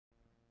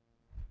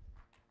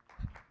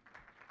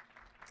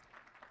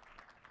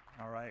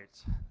All right,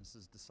 this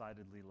is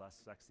decidedly less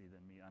sexy than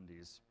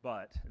MeUndies,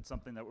 but it's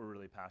something that we're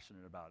really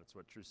passionate about. It's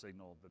what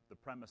TruSignal, the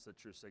premise that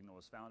TruSignal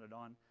was founded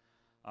on,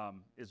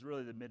 is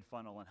really the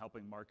mid-funnel and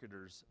helping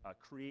marketers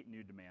create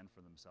new demand for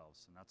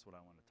themselves, and that's what I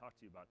want to talk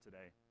to you about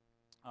today.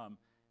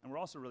 And we're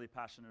also really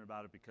passionate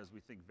about it because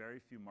we think very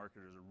few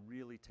marketers are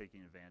really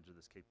taking advantage of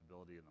this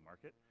capability in the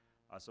market.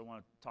 So I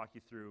want to talk you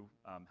through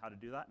how to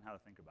do that and how to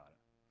think about it.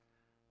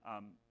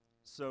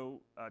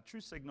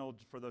 TruSignal,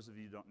 for those of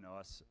you who don't know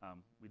us,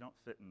 we don't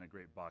fit in a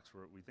great box.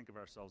 We think of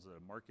ourselves as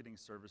a marketing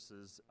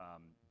services,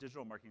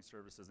 digital marketing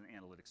services and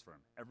analytics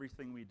firm.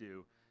 Everything we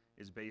do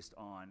is based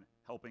on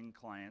helping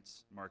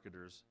clients,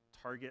 marketers,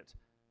 target,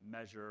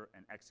 measure,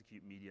 and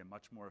execute media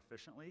much more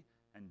efficiently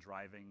and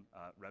driving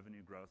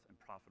revenue growth and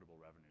profitable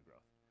revenue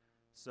growth.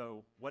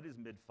 So what is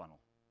mid-funnel?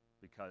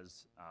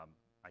 Because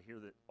I hear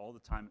that all the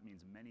time. It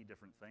means many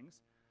different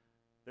things.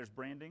 There's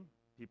branding.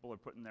 People are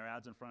putting their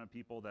ads in front of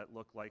people that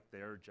look like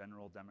their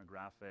general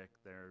demographic,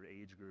 their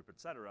age group, et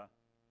cetera.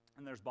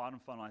 And there's bottom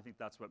funnel. I think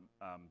that's what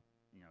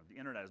the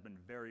internet has been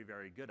very,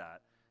 very good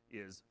at,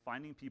 is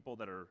finding people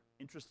that are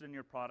interested in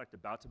your product,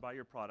 about to buy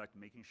your product,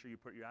 making sure you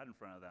put your ad in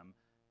front of them,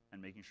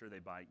 and making sure they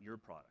buy your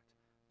product.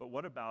 But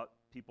what about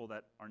people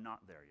that are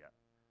not there yet?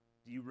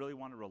 Do you really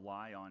want to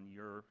rely on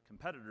your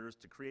competitors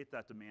to create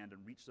that demand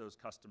and reach those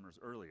customers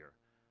earlier?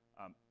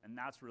 And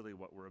that's really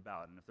what we're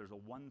about. And if there's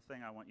one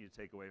thing I want you to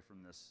take away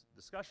from this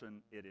discussion,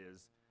 it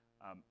is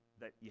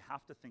that you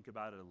have to think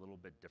about it a little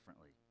bit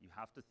differently. You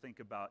have to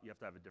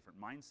have a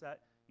different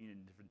mindset, you need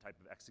a different type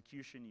of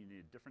execution, you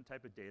need a different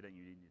type of data, and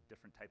you need a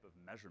different type of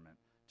measurement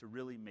to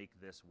really make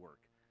this work.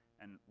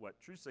 And what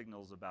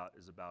TruSignal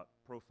is about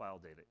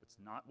profile data. It's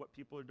not what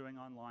people are doing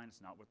online,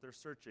 it's not what they're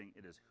searching,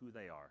 it is who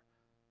they are.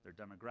 Their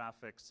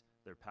demographics,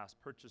 their past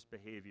purchase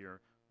behavior,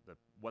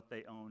 what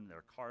they own,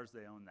 their cars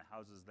they own, the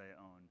houses they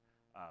own,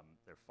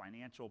 their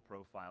financial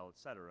profile, et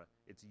cetera.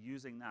 It's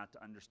using that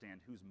to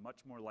understand who's much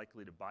more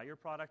likely to buy your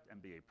product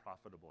and be a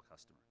profitable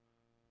customer.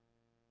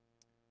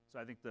 So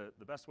I think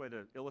the best way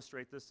to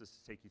illustrate this is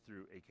to take you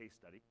through a case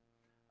study.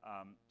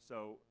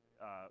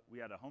 We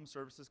had a home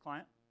services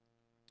client.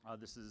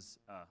 This is,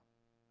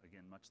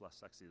 again, much less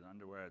sexy than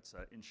underwear. It's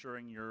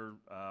insuring your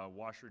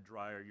washer,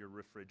 dryer, your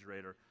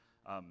refrigerator,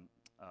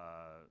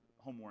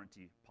 home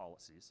warranty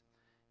policies.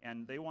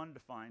 And they wanted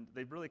to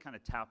they've really kind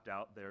of tapped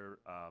out their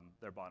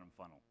bottom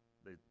funnel.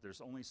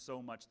 There's only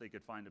so much they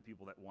could find of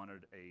people that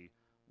wanted a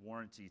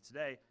warranty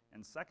today.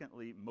 And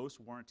secondly, most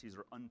warranties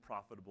are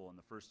unprofitable in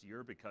the first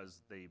year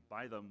because they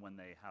buy them when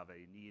they have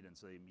a need, and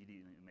so they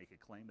immediately make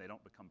a claim. They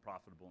don't become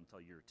profitable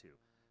until year 2.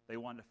 They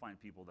wanted to find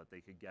people that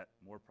they could get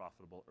more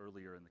profitable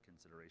earlier in the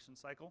consideration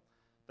cycle.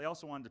 They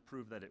also wanted to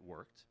prove that it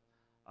worked.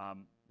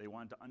 They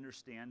wanted to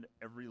understand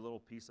every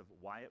little piece of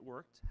why it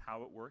worked,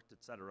 how it worked,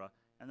 et cetera,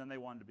 and then they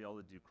wanted to be able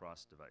to do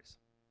cross-device.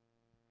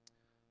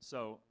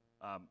 So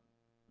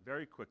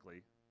very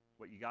quickly,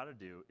 what you got to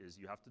do is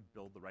you have to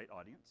build the right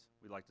audience.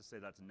 We like to say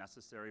that's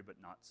necessary but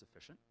not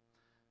sufficient.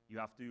 You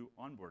have to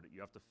onboard it.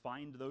 You have to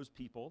find those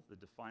people, the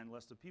defined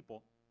list of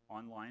people,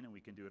 online, and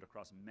we can do it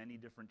across many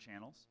different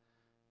channels.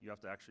 You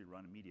have to actually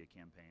run a media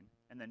campaign,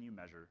 and then you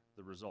measure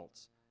the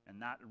results. And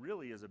that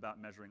really is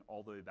about measuring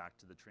all the way back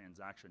to the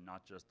transaction,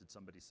 not just did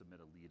somebody submit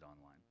a lead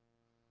online,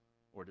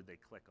 or did they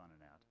click on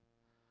an ad.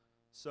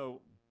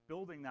 So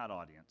building that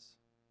audience,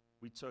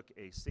 we took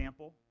a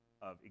sample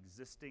of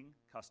existing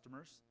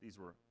customers. These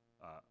were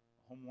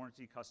home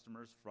warranty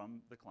customers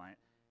from the client,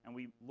 and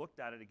we looked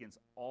at it against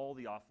all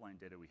the offline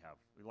data we have.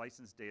 We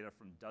licensed data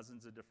from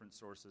dozens of different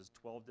sources,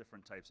 12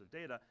 different types of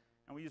data,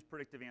 and we used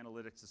predictive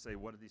analytics to say,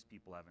 what do these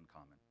people have in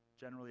common?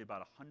 Generally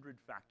about 100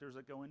 factors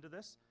that go into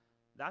this.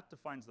 That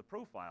defines the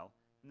profile,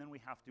 and then we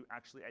have to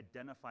actually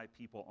identify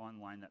people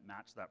online that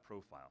match that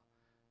profile.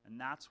 And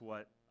that's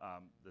what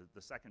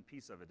the second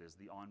piece of it is,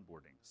 the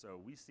onboarding. So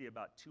we see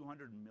about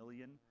 200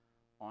 million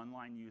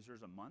online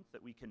users a month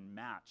that we can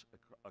match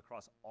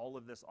across all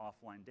of this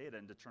offline data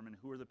and determine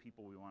who are the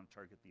people we want to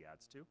target the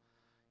ads to.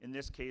 In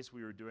this case,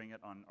 we were doing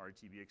it on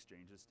RTB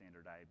Exchange's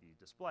standard IAB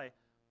display,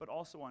 but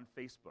also on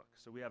Facebook.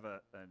 So we have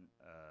about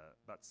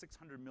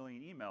 600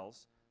 million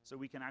emails, so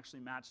we can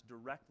actually match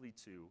directly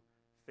to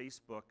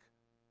Facebook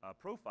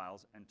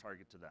profiles and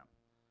target to them.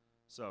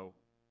 So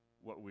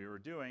what we were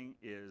doing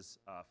is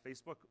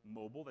Facebook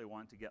mobile, they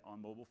wanted to get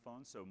on mobile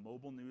phones, so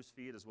mobile news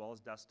feed as well as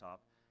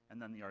desktop,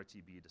 and then the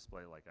RTB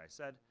display, like I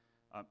said.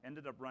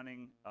 Ended up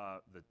running,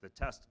 the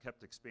test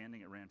kept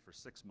expanding, it ran for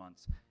 6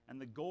 months, and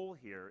the goal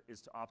here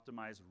is to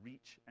optimize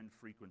reach and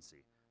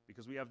frequency.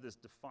 Because we have this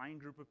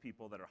defined group of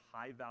people that are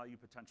high value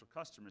potential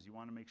customers, you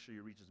want to make sure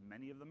you reach as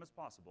many of them as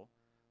possible,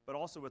 but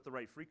also with the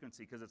right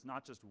frequency, because it's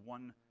not just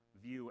one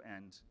view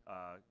and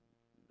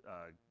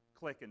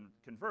click and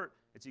convert,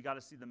 it's you got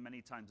to see them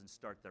many times and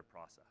start their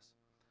process.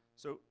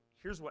 So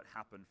here's what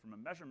happened from a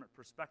measurement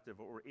perspective.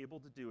 What we're able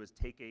to do is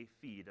take a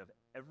feed of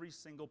every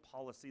single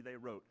policy they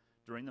wrote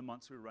during the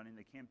months we were running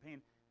the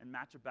campaign and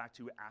match it back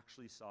to who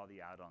actually saw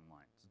the ad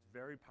online. So it's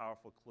very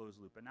powerful closed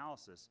loop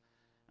analysis.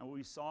 And what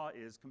we saw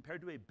is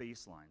compared to a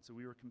baseline, so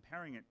we were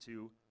comparing it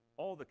to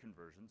all the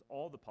conversions,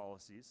 all the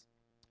policies,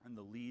 and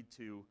the lead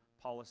to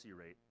policy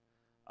rate,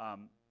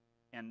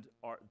 and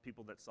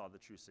people that saw the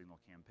TruSignal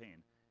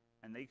campaign.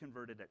 And they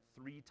converted at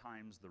 3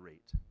 times the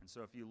rate. And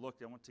so if you look,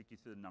 I won't take you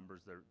through the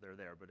numbers, they're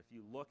there, but if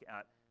you look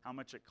at how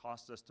much it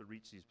cost us to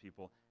reach these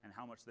people and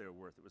how much they were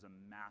worth, it was a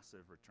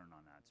massive return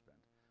on ad spend.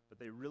 But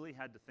they really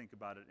had to think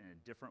about it in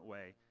a different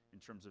way in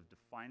terms of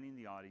defining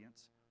the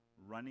audience,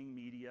 running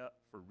media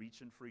for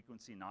reach and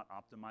frequency, not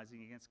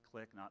optimizing against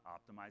click, not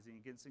optimizing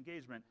against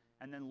engagement,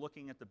 and then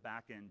looking at the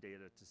back-end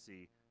data to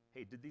see,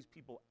 hey, did these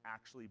people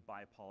actually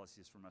buy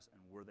policies from us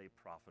and were they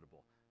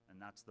profitable? And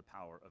that's the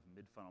power of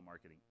mid-funnel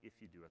marketing if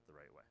you do it the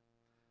right way.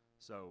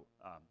 So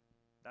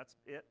that's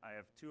it. I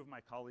have 2 of my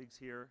colleagues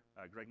here,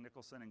 Greg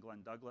Nicholson and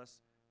Glenn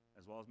Douglas,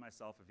 as well as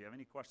myself. If you have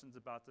any questions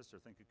about this or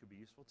think it could be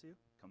useful to you,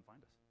 come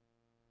find us.